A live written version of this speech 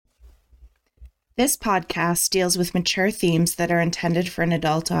This podcast deals with mature themes that are intended for an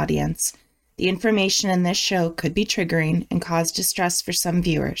adult audience. The information in this show could be triggering and cause distress for some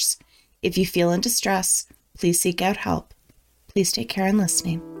viewers. If you feel in distress, please seek out help. Please take care in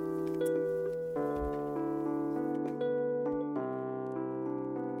listening.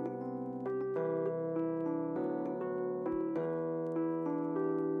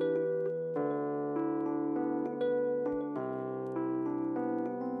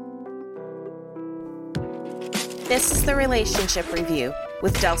 This is the Relationship Review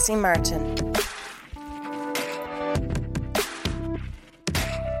with Delcy Martin.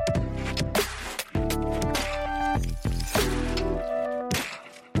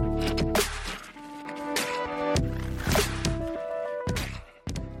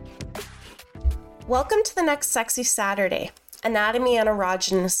 Welcome to the next Sexy Saturday, Anatomy and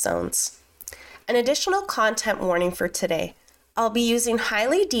Erogenous Zones. An additional content warning for today. I'll be using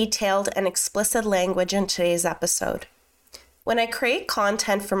highly detailed and explicit language in today's episode. When I create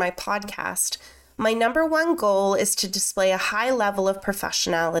content for my podcast, my number one goal is to display a high level of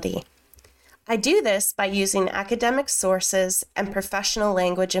professionality. I do this by using academic sources and professional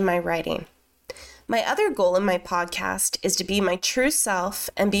language in my writing. My other goal in my podcast is to be my true self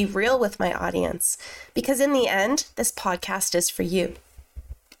and be real with my audience, because in the end, this podcast is for you.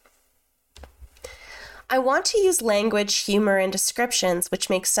 I want to use language, humor, and descriptions which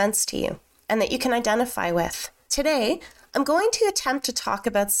make sense to you and that you can identify with. Today, I'm going to attempt to talk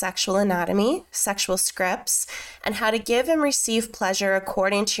about sexual anatomy, sexual scripts, and how to give and receive pleasure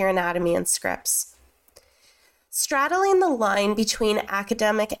according to your anatomy and scripts. Straddling the line between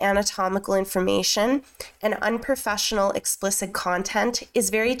academic anatomical information and unprofessional explicit content is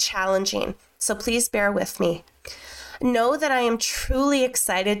very challenging, so please bear with me. Know that I am truly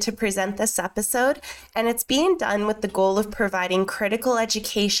excited to present this episode, and it's being done with the goal of providing critical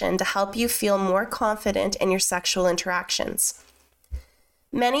education to help you feel more confident in your sexual interactions.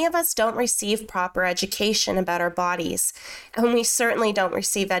 Many of us don't receive proper education about our bodies, and we certainly don't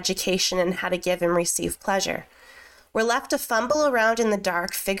receive education in how to give and receive pleasure. We're left to fumble around in the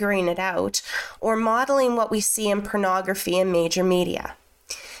dark figuring it out, or modeling what we see in pornography and major media.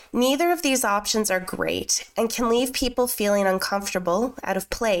 Neither of these options are great and can leave people feeling uncomfortable, out of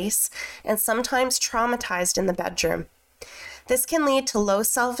place, and sometimes traumatized in the bedroom. This can lead to low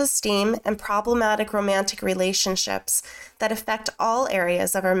self-esteem and problematic romantic relationships that affect all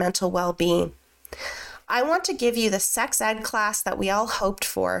areas of our mental well-being. I want to give you the sex ed class that we all hoped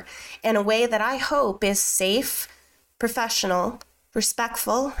for in a way that I hope is safe, professional,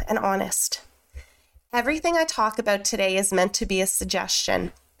 respectful, and honest. Everything I talk about today is meant to be a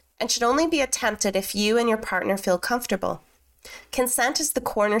suggestion and should only be attempted if you and your partner feel comfortable. Consent is the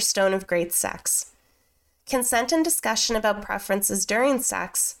cornerstone of great sex. Consent and discussion about preferences during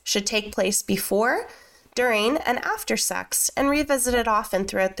sex should take place before, during, and after sex, and revisited often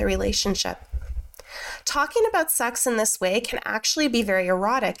throughout the relationship. Talking about sex in this way can actually be very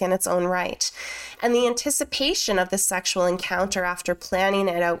erotic in its own right, and the anticipation of the sexual encounter after planning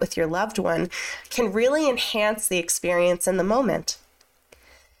it out with your loved one can really enhance the experience in the moment.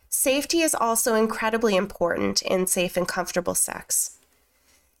 Safety is also incredibly important in safe and comfortable sex.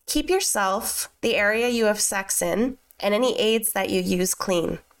 Keep yourself, the area you have sex in, and any aids that you use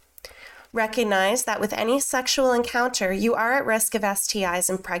clean. Recognize that with any sexual encounter, you are at risk of STIs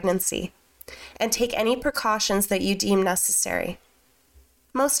and pregnancy, and take any precautions that you deem necessary.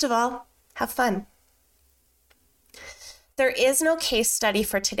 Most of all, have fun. There is no case study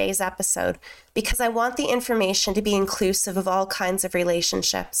for today's episode because I want the information to be inclusive of all kinds of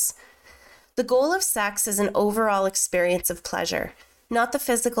relationships. The goal of sex is an overall experience of pleasure, not the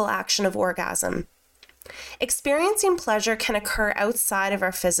physical action of orgasm. Experiencing pleasure can occur outside of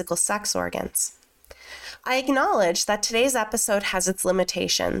our physical sex organs. I acknowledge that today's episode has its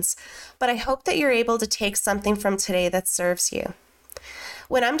limitations, but I hope that you're able to take something from today that serves you.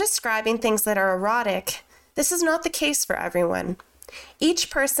 When I'm describing things that are erotic, this is not the case for everyone. Each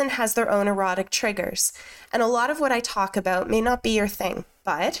person has their own erotic triggers, and a lot of what I talk about may not be your thing,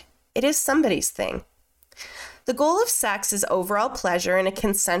 but it is somebody's thing. The goal of sex is overall pleasure in a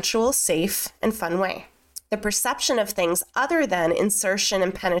consensual, safe, and fun way. The perception of things other than insertion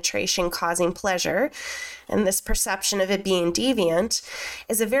and penetration causing pleasure, and this perception of it being deviant,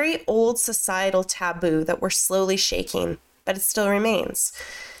 is a very old societal taboo that we're slowly shaking, but it still remains.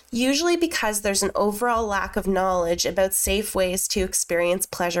 Usually because there's an overall lack of knowledge about safe ways to experience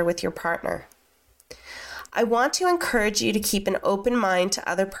pleasure with your partner. I want to encourage you to keep an open mind to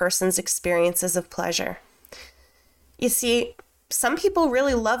other person's experiences of pleasure. You see, some people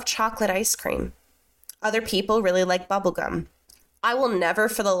really love chocolate ice cream. Other people really like bubblegum. I will never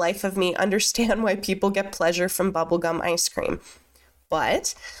for the life of me understand why people get pleasure from bubblegum ice cream.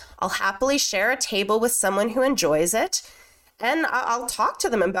 But I'll happily share a table with someone who enjoys it, and I'll talk to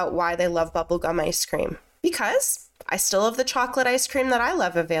them about why they love bubblegum ice cream, because I still have the chocolate ice cream that I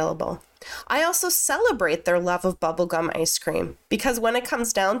love available. I also celebrate their love of bubblegum ice cream, because when it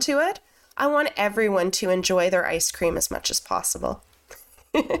comes down to it, I want everyone to enjoy their ice cream as much as possible.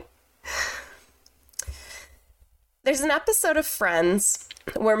 There's an episode of Friends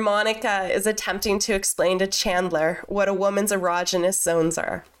where Monica is attempting to explain to Chandler what a woman's erogenous zones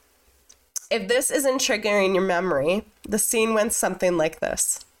are. If this isn't triggering your memory, the scene went something like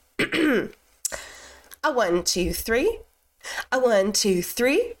this. A 1, 2, 3. A 1, 2,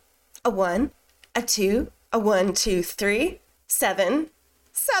 3. A 1, a 2, a 1, 2, 3. 7.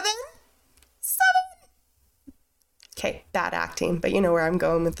 7. 7. Okay, bad acting, but you know where I'm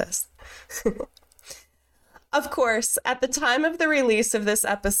going with this. Of course, at the time of the release of this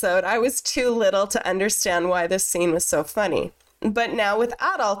episode, I was too little to understand why this scene was so funny. But now with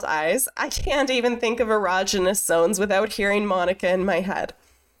adult eyes, I can't even think of erogenous zones without hearing Monica in my head.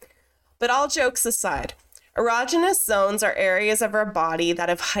 But all jokes aside, erogenous zones are areas of our body that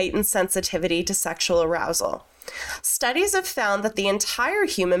have heightened sensitivity to sexual arousal. Studies have found that the entire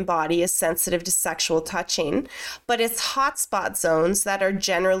human body is sensitive to sexual touching, but it's hotspot zones that are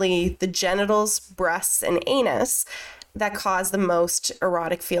generally the genitals, breasts, and anus that cause the most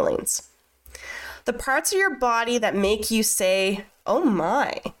erotic feelings. The parts of your body that make you say, "Oh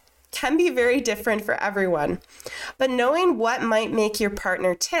my," can be very different for everyone, but knowing what might make your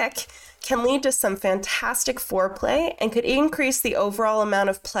partner tick can lead to some fantastic foreplay and could increase the overall amount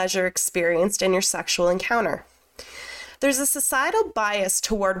of pleasure experienced in your sexual encounter. There's a societal bias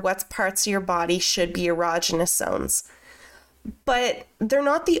toward what parts of your body should be erogenous zones, but they're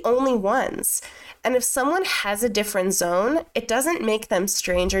not the only ones. And if someone has a different zone, it doesn't make them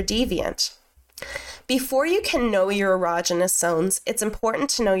strange or deviant. Before you can know your erogenous zones, it's important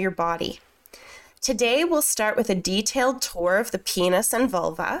to know your body. Today, we'll start with a detailed tour of the penis and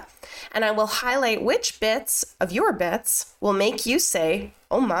vulva, and I will highlight which bits of your bits will make you say,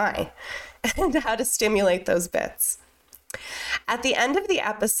 "Oh my," and how to stimulate those bits. At the end of the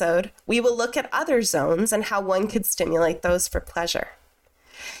episode, we will look at other zones and how one could stimulate those for pleasure.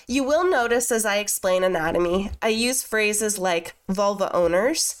 You will notice as I explain anatomy, I use phrases like vulva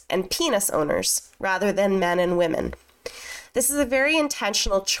owners and penis owners rather than men and women. This is a very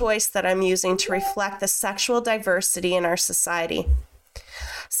intentional choice that I'm using to reflect the sexual diversity in our society.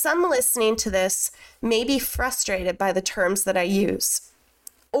 Some listening to this may be frustrated by the terms that I use,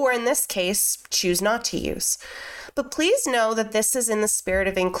 or in this case, choose not to use. But please know that this is in the spirit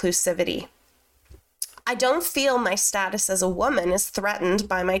of inclusivity. I don't feel my status as a woman is threatened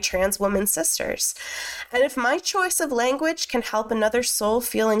by my trans woman sisters. And if my choice of language can help another soul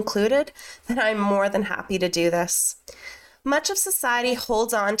feel included, then I'm more than happy to do this. Much of society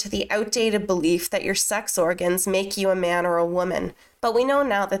holds on to the outdated belief that your sex organs make you a man or a woman, but we know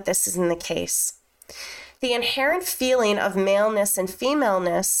now that this isn't the case. The inherent feeling of maleness and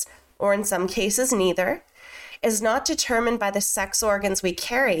femaleness, or in some cases neither, is not determined by the sex organs we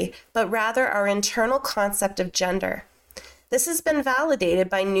carry, but rather our internal concept of gender. This has been validated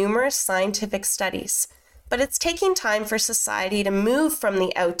by numerous scientific studies, but it's taking time for society to move from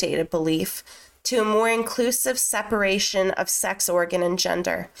the outdated belief to a more inclusive separation of sex organ and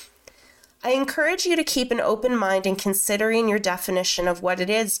gender. I encourage you to keep an open mind in considering your definition of what it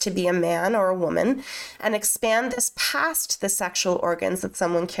is to be a man or a woman and expand this past the sexual organs that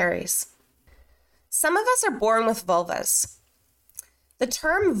someone carries. Some of us are born with vulvas. The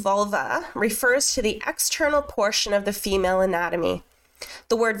term vulva refers to the external portion of the female anatomy.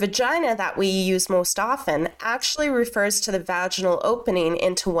 The word vagina that we use most often actually refers to the vaginal opening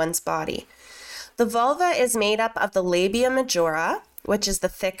into one's body. The vulva is made up of the labia majora, which is the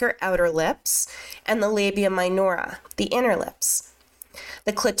thicker outer lips, and the labia minora, the inner lips.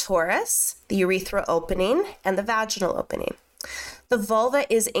 The clitoris, the urethral opening, and the vaginal opening. The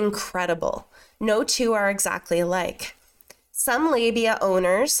vulva is incredible. No two are exactly alike. Some labia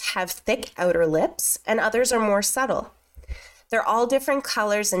owners have thick outer lips, and others are more subtle. They're all different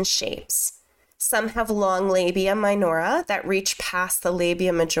colors and shapes. Some have long labia minora that reach past the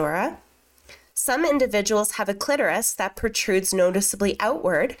labia majora. Some individuals have a clitoris that protrudes noticeably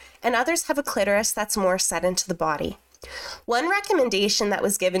outward, and others have a clitoris that's more set into the body. One recommendation that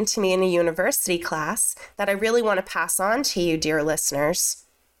was given to me in a university class that I really want to pass on to you, dear listeners: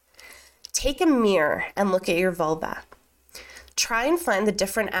 take a mirror and look at your vulva. Try and find the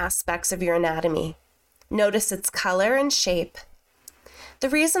different aspects of your anatomy. Notice its color and shape. The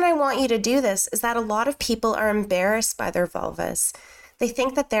reason I want you to do this is that a lot of people are embarrassed by their vulvas. They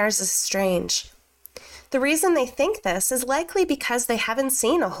think that theirs is strange. The reason they think this is likely because they haven't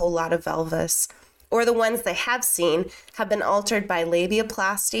seen a whole lot of vulvas, or the ones they have seen have been altered by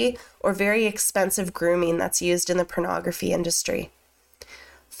labiaplasty or very expensive grooming that's used in the pornography industry.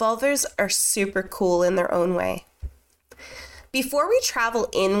 Vulvas are super cool in their own way. Before we travel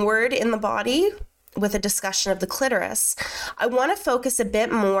inward in the body with a discussion of the clitoris, I want to focus a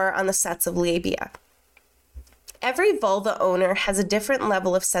bit more on the sets of labia. Every vulva owner has a different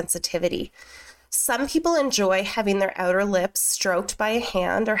level of sensitivity. Some people enjoy having their outer lips stroked by a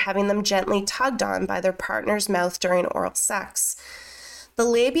hand or having them gently tugged on by their partner's mouth during oral sex. The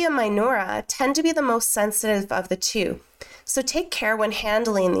labia minora tend to be the most sensitive of the two, so take care when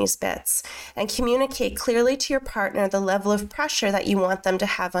handling these bits and communicate clearly to your partner the level of pressure that you want them to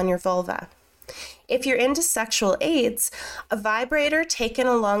have on your vulva. If you're into sexual aids, a vibrator taken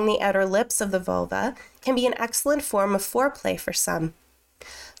along the outer lips of the vulva can be an excellent form of foreplay for some.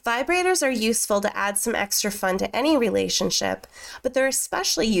 Vibrators are useful to add some extra fun to any relationship, but they're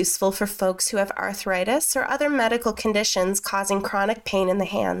especially useful for folks who have arthritis or other medical conditions causing chronic pain in the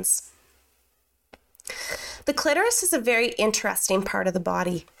hands. The clitoris is a very interesting part of the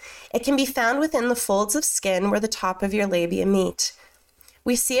body. It can be found within the folds of skin where the top of your labia meet.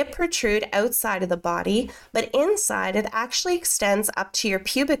 We see it protrude outside of the body, but inside it actually extends up to your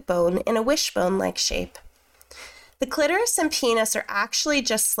pubic bone in a wishbone-like shape. The clitoris and penis are actually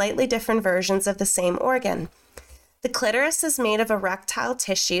just slightly different versions of the same organ. The clitoris is made of erectile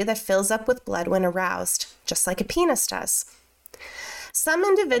tissue that fills up with blood when aroused, just like a penis does. Some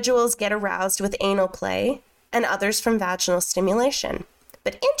individuals get aroused with anal play, and others from vaginal stimulation.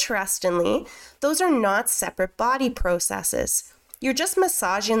 But interestingly, those are not separate body processes. You're just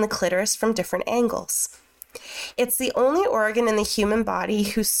massaging the clitoris from different angles. It's the only organ in the human body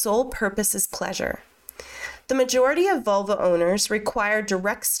whose sole purpose is pleasure. The majority of vulva owners require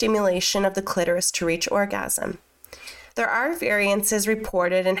direct stimulation of the clitoris to reach orgasm. There are variances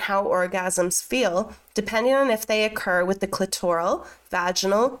reported in how orgasms feel, depending on if they occur with the clitoral,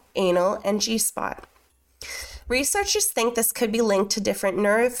 vaginal, anal, and G-spot. Researchers think this could be linked to different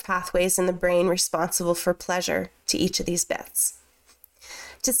nerve pathways in the brain responsible for pleasure to each of these bits.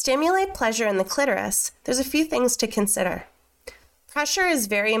 To stimulate pleasure in the clitoris, there's a few things to consider. Pressure is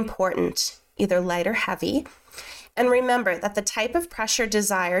very important, either light or heavy, and remember that the type of pressure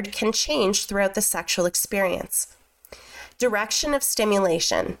desired can change throughout the sexual experience. Direction of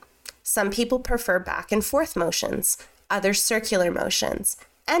stimulation. Some people prefer back and forth motions, others circular motions,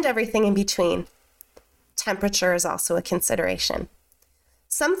 and everything in between. Temperature is also a consideration.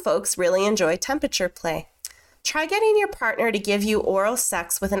 Some folks really enjoy temperature play. Try getting your partner to give you oral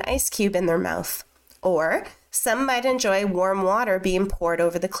sex with an ice cube in their mouth. Or some might enjoy warm water being poured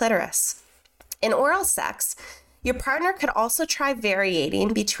over the clitoris. In oral sex, your partner could also try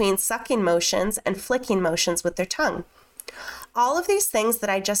varying between sucking motions and flicking motions with their tongue. All of these things that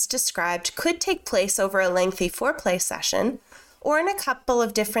I just described could take place over a lengthy foreplay session, or in a couple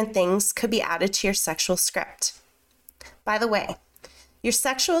of different things could be added to your sexual script. By the way, your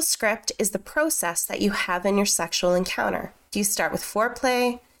sexual script is the process that you have in your sexual encounter. Do you start with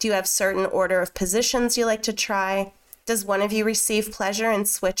foreplay? Do you have certain order of positions you like to try? Does one of you receive pleasure and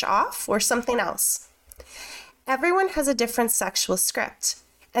switch off, or something else? Everyone has a different sexual script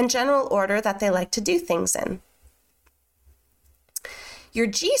and general order that they like to do things in. Your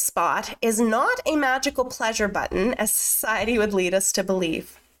G-spot is not a magical pleasure button, as society would lead us to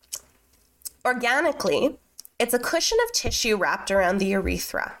believe. Organically, it's a cushion of tissue wrapped around the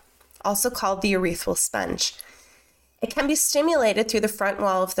urethra, also called the urethral sponge. It can be stimulated through the front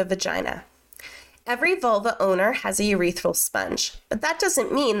wall of the vagina. Every vulva owner has a urethral sponge, but that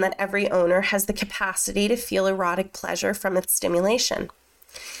doesn't mean that every owner has the capacity to feel erotic pleasure from its stimulation.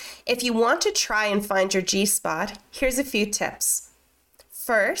 If you want to try and find your G-spot, here's a few tips.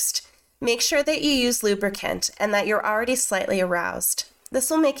 First, make sure that you use lubricant and that you're already slightly aroused. This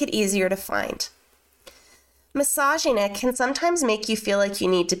will make it easier to find. Massaging it can sometimes make you feel like you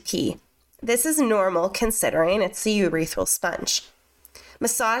need to pee. This is normal considering it's the urethral sponge.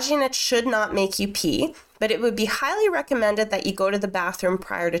 Massaging it should not make you pee, but it would be highly recommended that you go to the bathroom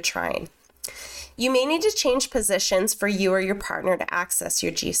prior to trying. You may need to change positions for you or your partner to access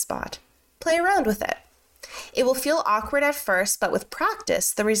your G-spot. Play around with it. It will feel awkward at first, but with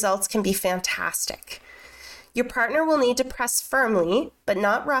practice, the results can be fantastic. Your partner will need to press firmly, but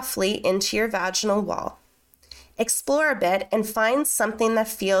not roughly, into your vaginal wall. Explore a bit and find something that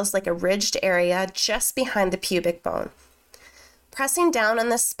feels like a ridged area just behind the pubic bone. Pressing down on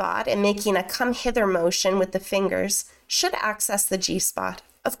this spot and making a come hither motion with the fingers should access the G-spot.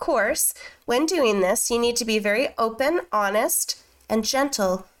 Of course, when doing this, you need to be very open, honest, and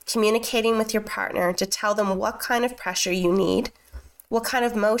gentle, communicating with your partner to tell them what kind of pressure you need, what kind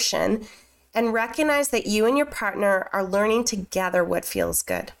of motion, and recognize that you and your partner are learning together what feels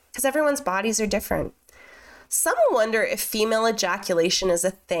good, because everyone's bodies are different. Some wonder if female ejaculation is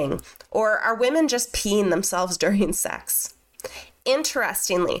a thing, or are women just peeing themselves during sex?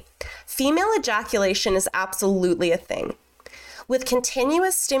 Interestingly, female ejaculation is absolutely a thing. With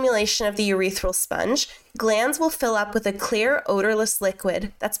continuous stimulation of the urethral sponge, glands will fill up with a clear, odorless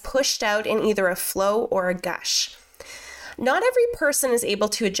liquid that's pushed out in either a flow or a gush. Not every person is able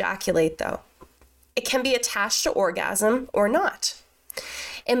to ejaculate, though. It can be attached to orgasm or not.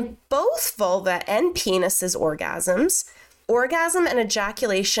 In both vulva and penis's orgasms, orgasm and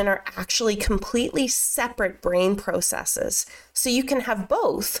ejaculation are actually completely separate brain processes, so you can have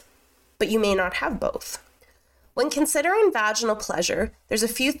both, but you may not have both. When considering vaginal pleasure, there's a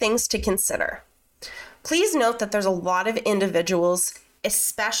few things to consider. Please note that there's a lot of individuals,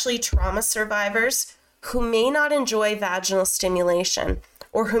 especially trauma survivors, who may not enjoy vaginal stimulation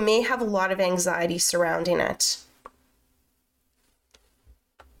or who may have a lot of anxiety surrounding it.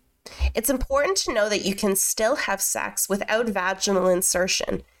 It's important to know that you can still have sex without vaginal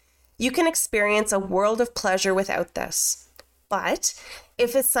insertion. You can experience a world of pleasure without this. But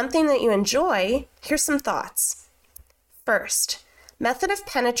if it's something that you enjoy, here's some thoughts. First, method of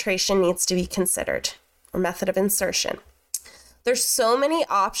penetration needs to be considered, or method of insertion. There's so many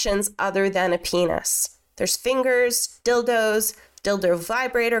options other than a penis. There's fingers, dildos, dildo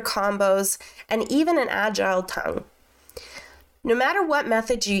vibrator combos, and even an agile tongue. No matter what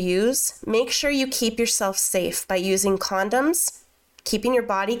method you use, make sure you keep yourself safe by using condoms, keeping your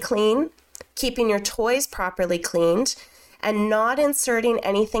body clean, keeping your toys properly cleaned, and not inserting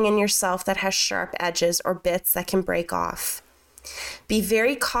anything in yourself that has sharp edges or bits that can break off. Be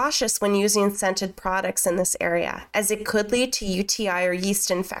very cautious when using scented products in this area, as it could lead to UTI or yeast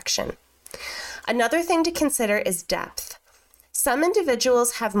infection. Another thing to consider is depth. Some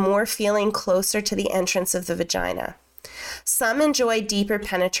individuals have more feeling closer to the entrance of the vagina. Some enjoy deeper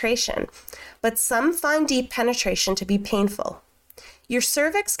penetration, but some find deep penetration to be painful. Your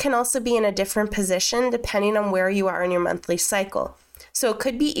cervix can also be in a different position depending on where you are in your monthly cycle, so it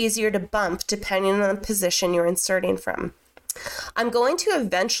could be easier to bump depending on the position you're inserting from. I'm going to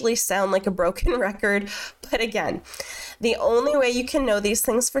eventually sound like a broken record, but again, the only way you can know these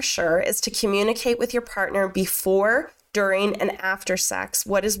things for sure is to communicate with your partner before, during, and after sex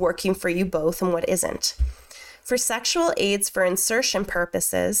what is working for you both and what isn't. For sexual aids for insertion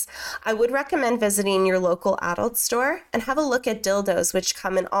purposes, I would recommend visiting your local adult store and have a look at dildos, which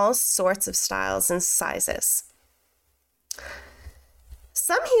come in all sorts of styles and sizes.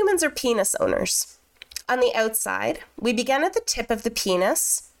 Some humans are penis owners. On the outside, we begin at the tip of the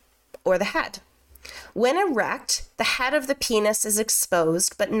penis or the head. When erect, the head of the penis is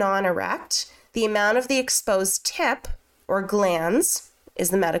exposed but non-erect. The amount of the exposed tip or glans is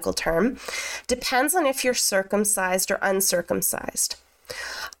the medical term, depends on if you're circumcised or uncircumcised.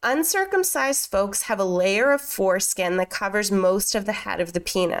 Uncircumcised folks have a layer of foreskin that covers most of the head of the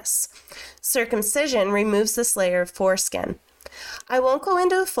penis. Circumcision removes this layer of foreskin. I won't go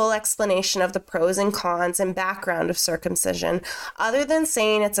into a full explanation of the pros and cons and background of circumcision, other than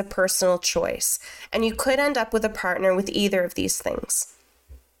saying it's a personal choice, and you could end up with a partner with either of these things.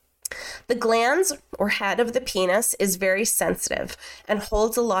 The glans, or head of the penis, is very sensitive and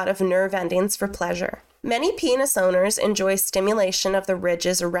holds a lot of nerve endings for pleasure. Many penis owners enjoy stimulation of the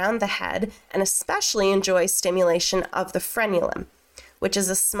ridges around the head and especially enjoy stimulation of the frenulum, which is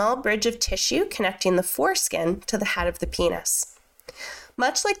a small bridge of tissue connecting the foreskin to the head of the penis.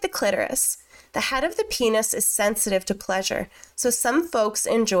 Much like the clitoris, the head of the penis is sensitive to pleasure, so some folks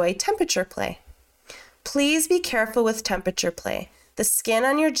enjoy temperature play. Please be careful with temperature play. The skin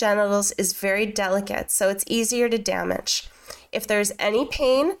on your genitals is very delicate, so it's easier to damage. If there's any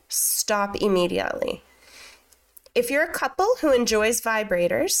pain, stop immediately. If you're a couple who enjoys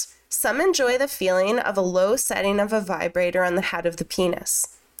vibrators, some enjoy the feeling of a low setting of a vibrator on the head of the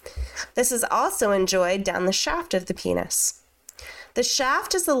penis. This is also enjoyed down the shaft of the penis. The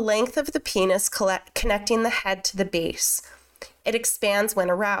shaft is the length of the penis connecting the head to the base. It expands when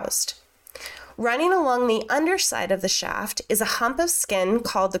aroused. Running along the underside of the shaft is a hump of skin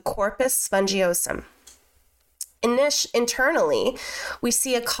called the corpus spongiosum. Internally, we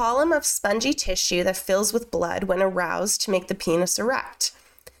see a column of spongy tissue that fills with blood when aroused to make the penis erect.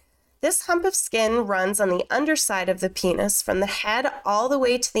 This hump of skin runs on the underside of the penis from the head all the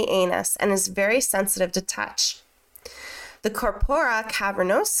way to the anus and is very sensitive to touch. The corpora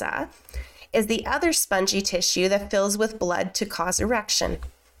cavernosa is the other spongy tissue that fills with blood to cause erection.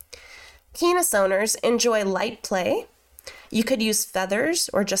 Penis owners enjoy light play. You could use feathers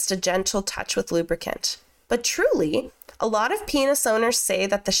or just a gentle touch with lubricant. But truly, a lot of penis owners say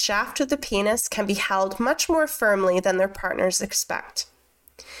that the shaft of the penis can be held much more firmly than their partners expect.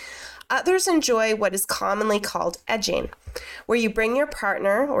 Others enjoy what is commonly called edging, where you bring your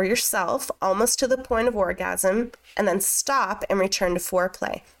partner or yourself almost to the point of orgasm and then stop and return to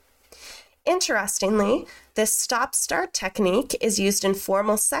foreplay. Interestingly, this stop-start technique is used in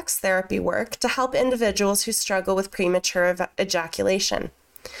formal sex therapy work to help individuals who struggle with premature ejaculation,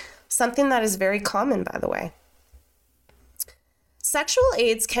 something that is very common, by the way. Sexual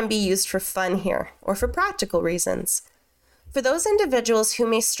aids can be used for fun here or for practical reasons. For those individuals who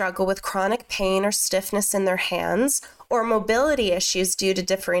may struggle with chronic pain or stiffness in their hands or mobility issues due to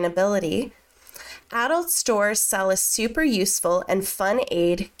differing ability, adult stores sell a super useful and fun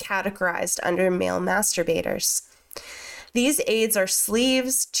aid categorized under male masturbators. These aids are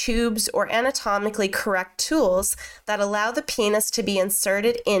sleeves, tubes, or anatomically correct tools that allow the penis to be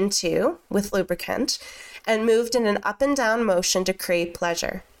inserted into, with lubricant, and moved in an up and down motion to create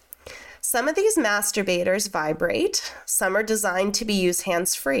pleasure. Some of these masturbators vibrate, some are designed to be used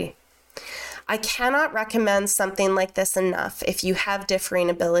hands-free. I cannot recommend something like this enough if you have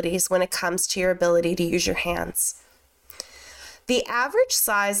differing abilities when it comes to your ability to use your hands. The average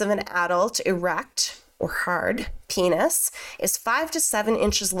size of an adult erect or hard penis is 5 to 7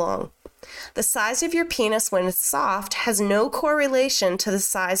 inches long. The size of your penis when it's soft has no correlation to the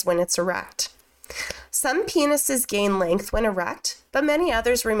size when it's erect. Some penises gain length when erect, but many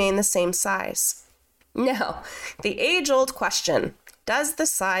others remain the same size. Now, the age-old question, does the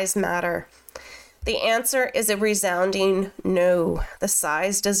size matter? The answer is a resounding no. The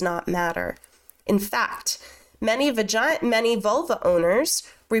size does not matter. In fact, many vulva owners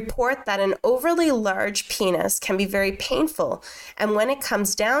report that an overly large penis can be very painful, and when it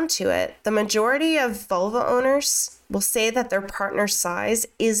comes down to it, the majority of vulva owners will say that their partner's size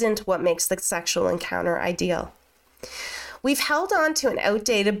isn't what makes the sexual encounter ideal. We've held on to an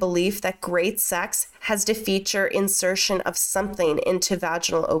outdated belief that great sex has to feature insertion of something into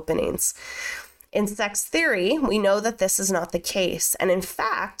vaginal openings. In sex theory, we know that this is not the case, and in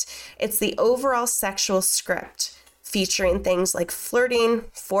fact, it's the overall sexual script, featuring things like flirting,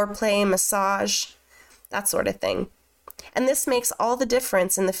 foreplay, massage, that sort of thing. And this makes all the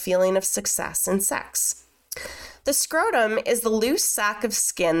difference in the feeling of success in sex. The scrotum is the loose sac of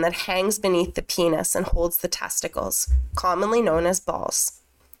skin that hangs beneath the penis and holds the testicles, commonly known as balls.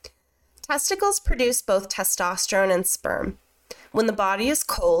 Testicles produce both testosterone and sperm. When the body is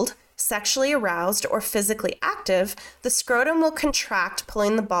cold, sexually aroused, or physically active, the scrotum will contract,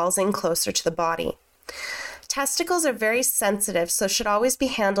 pulling the balls in closer to the body. Testicles are very sensitive, so should always be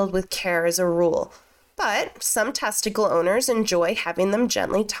handled with care as a rule. But some testicle owners enjoy having them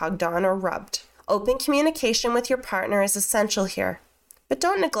gently tugged on or rubbed. Open communication with your partner is essential here, but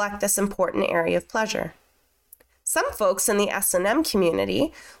don't neglect this important area of pleasure. Some folks in the S&M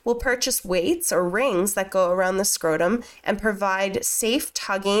community will purchase weights or rings that go around the scrotum and provide safe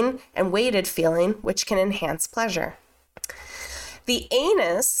tugging and weighted feeling, which can enhance pleasure. The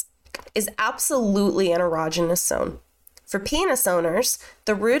anus is absolutely an erogenous zone. For penis owners,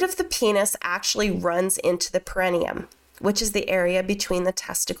 the root of the penis actually runs into the perineum, which is the area between the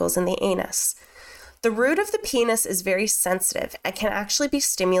testicles and the anus. The root of the penis is very sensitive and can actually be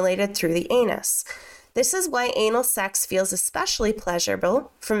stimulated through the anus. This is why anal sex feels especially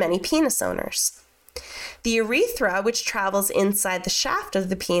pleasurable for many penis owners. The urethra, which travels inside the shaft of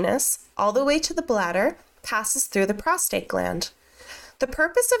the penis all the way to the bladder, passes through the prostate gland. The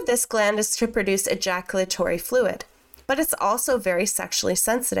purpose of this gland is to produce ejaculatory fluid, but it's also very sexually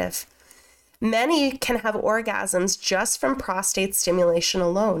sensitive. Many can have orgasms just from prostate stimulation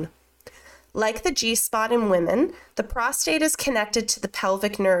alone. Like the G-spot in women, the prostate is connected to the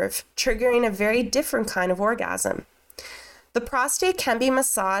pelvic nerve, triggering a very different kind of orgasm. The prostate can be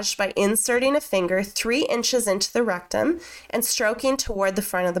massaged by inserting a finger 3 inches into the rectum and stroking toward the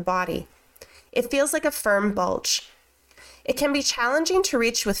front of the body. It feels like a firm bulge. It can be challenging to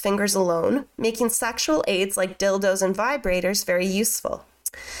reach with fingers alone, making sexual aids like dildos and vibrators very useful.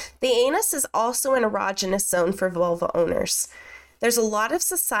 The anus is also an erogenous zone for vulva owners. There's a lot of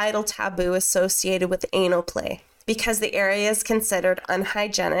societal taboo associated with anal play because the area is considered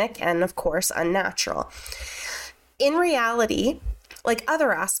unhygienic and, of course, unnatural. In reality, like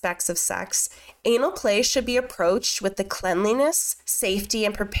other aspects of sex, anal play should be approached with the cleanliness, safety,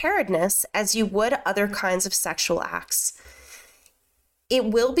 and preparedness as you would other kinds of sexual acts. It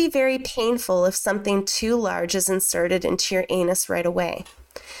will be very painful if something too large is inserted into your anus right away.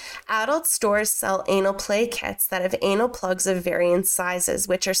 Adult stores sell anal play kits that have anal plugs of varying sizes,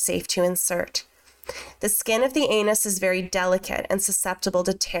 which are safe to insert. The skin of the anus is very delicate and susceptible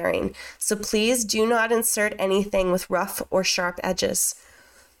to tearing, so please do not insert anything with rough or sharp edges.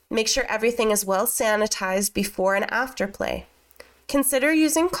 Make sure everything is well sanitized before and after play. Consider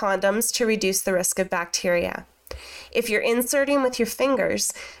using condoms to reduce the risk of bacteria. If you're inserting with your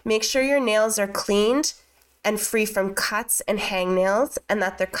fingers, make sure your nails are cleaned and free from cuts and hangnails, and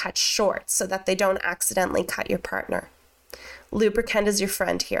that they're cut short so that they don't accidentally cut your partner. Lubricant is your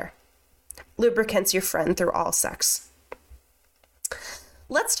friend here. Lubricant's your friend through all sex.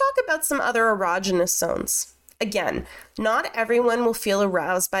 Let's talk about some other erogenous zones. Again, not everyone will feel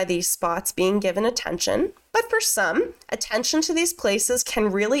aroused by these spots being given attention, but for some, attention to these places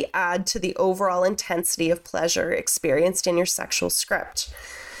can really add to the overall intensity of pleasure experienced in your sexual script.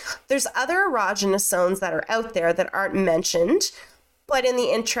 There's other erogenous zones that are out there that aren't mentioned, but in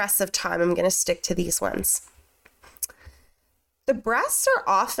the interest of time, I'm going to stick to these ones. The breasts are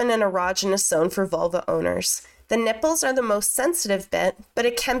often an erogenous zone for vulva owners. The nipples are the most sensitive bit, but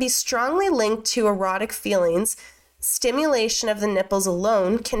it can be strongly linked to erotic feelings. Stimulation of the nipples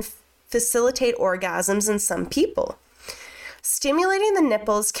alone can facilitate orgasms in some people. Stimulating the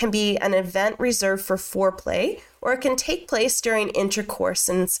nipples can be an event reserved for foreplay, or it can take place during intercourse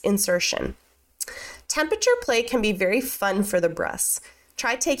and insertion. Temperature play can be very fun for the breasts.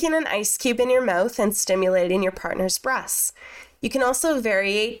 Try taking an ice cube in your mouth and stimulating your partner's breasts. You can also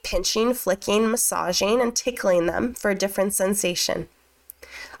vary pinching, flicking, massaging, and tickling them for a different sensation.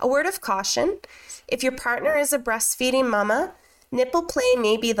 A word of caution, if your partner is a breastfeeding mama, nipple play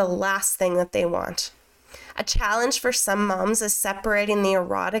may be the last thing that they want. A challenge for some moms is separating the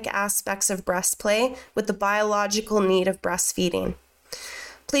erotic aspects of breast play with the biological need of breastfeeding.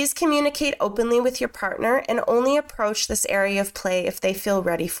 Please communicate openly with your partner and only approach this area of play if they feel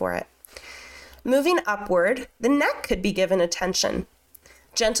ready for it. Moving upward, the neck could be given attention.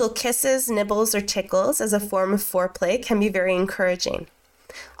 Gentle kisses, nibbles, or tickles as a form of foreplay can be very encouraging.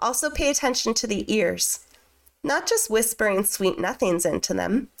 Also pay attention to the ears. Not just whispering sweet nothings into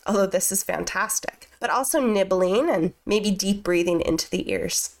them, although this is fantastic, but also nibbling and maybe deep breathing into the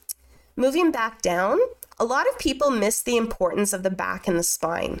ears. Moving back down, a lot of people miss the importance of the back and the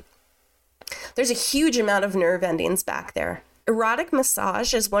spine. There's a huge amount of nerve endings back there. Erotic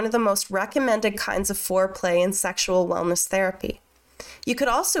massage is one of the most recommended kinds of foreplay in sexual wellness therapy. You could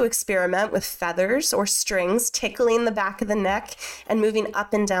also experiment with feathers or strings tickling the back of the neck and moving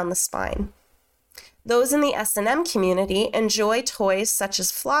up and down the spine. Those in the S&M community enjoy toys such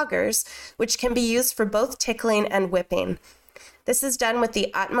as floggers, which can be used for both tickling and whipping. This is done with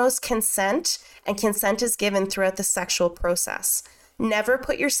the utmost consent, and consent is given throughout the sexual process. Never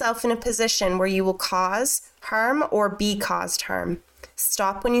put yourself in a position where you will cause harm or be caused harm.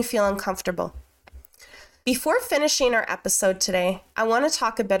 Stop when you feel uncomfortable. Before finishing our episode today, I want to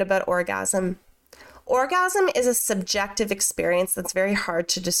talk a bit about orgasm. Orgasm is a subjective experience that's very hard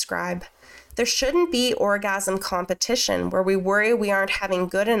to describe. There shouldn't be orgasm competition where we worry we aren't having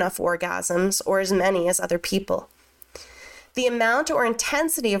good enough orgasms or as many as other people. The amount or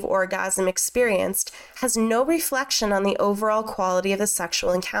intensity of orgasm experienced has no reflection on the overall quality of the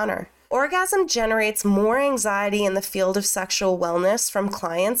sexual encounter. Orgasm generates more anxiety in the field of sexual wellness from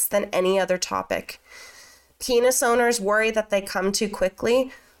clients than any other topic. Penis owners worry that they come too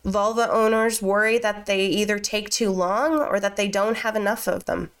quickly. Vulva owners worry that they either take too long or that they don't have enough of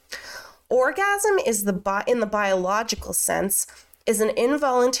them. Orgasm is in the biological sense, is an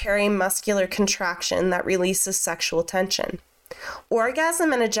involuntary muscular contraction that releases sexual tension.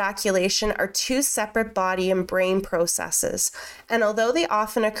 Orgasm and ejaculation are two separate body and brain processes, and although they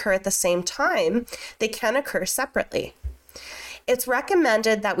often occur at the same time, they can occur separately. It's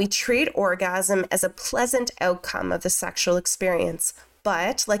recommended that we treat orgasm as a pleasant outcome of the sexual experience,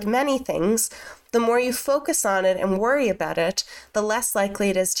 but, like many things, the more you focus on it and worry about it, the less likely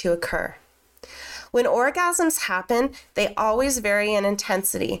it is to occur. When orgasms happen, they always vary in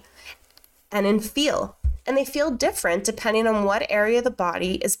intensity and in feel, and they feel different depending on what area of the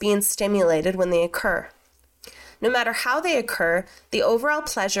body is being stimulated when they occur. No matter how they occur, the overall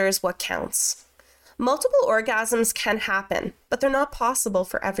pleasure is what counts. Multiple orgasms can happen, but they're not possible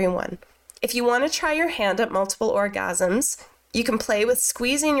for everyone. If you want to try your hand at multiple orgasms, you can play with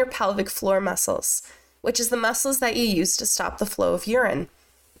squeezing your pelvic floor muscles, which is the muscles that you use to stop the flow of urine.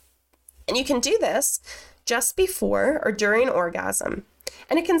 And you can do this just before or during orgasm,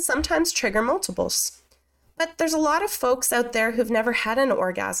 and it can sometimes trigger multiples. But there's a lot of folks out there who've never had an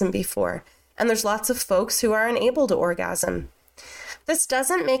orgasm before, and there's lots of folks who are unable to orgasm. This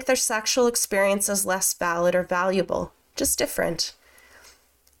doesn't make their sexual experiences less valid or valuable, just different.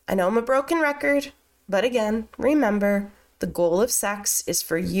 I know I'm a broken record, but again, remember, the goal of sex is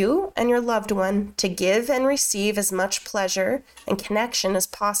for you and your loved one to give and receive as much pleasure and connection as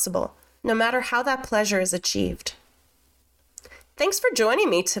possible, no matter how that pleasure is achieved. Thanks for joining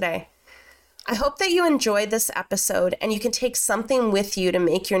me today. I hope that you enjoyed this episode and you can take something with you to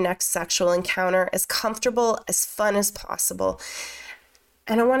make your next sexual encounter as comfortable, as fun as possible.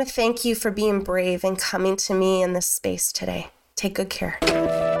 And I want to thank you for being brave and coming to me in this space today. Take good care.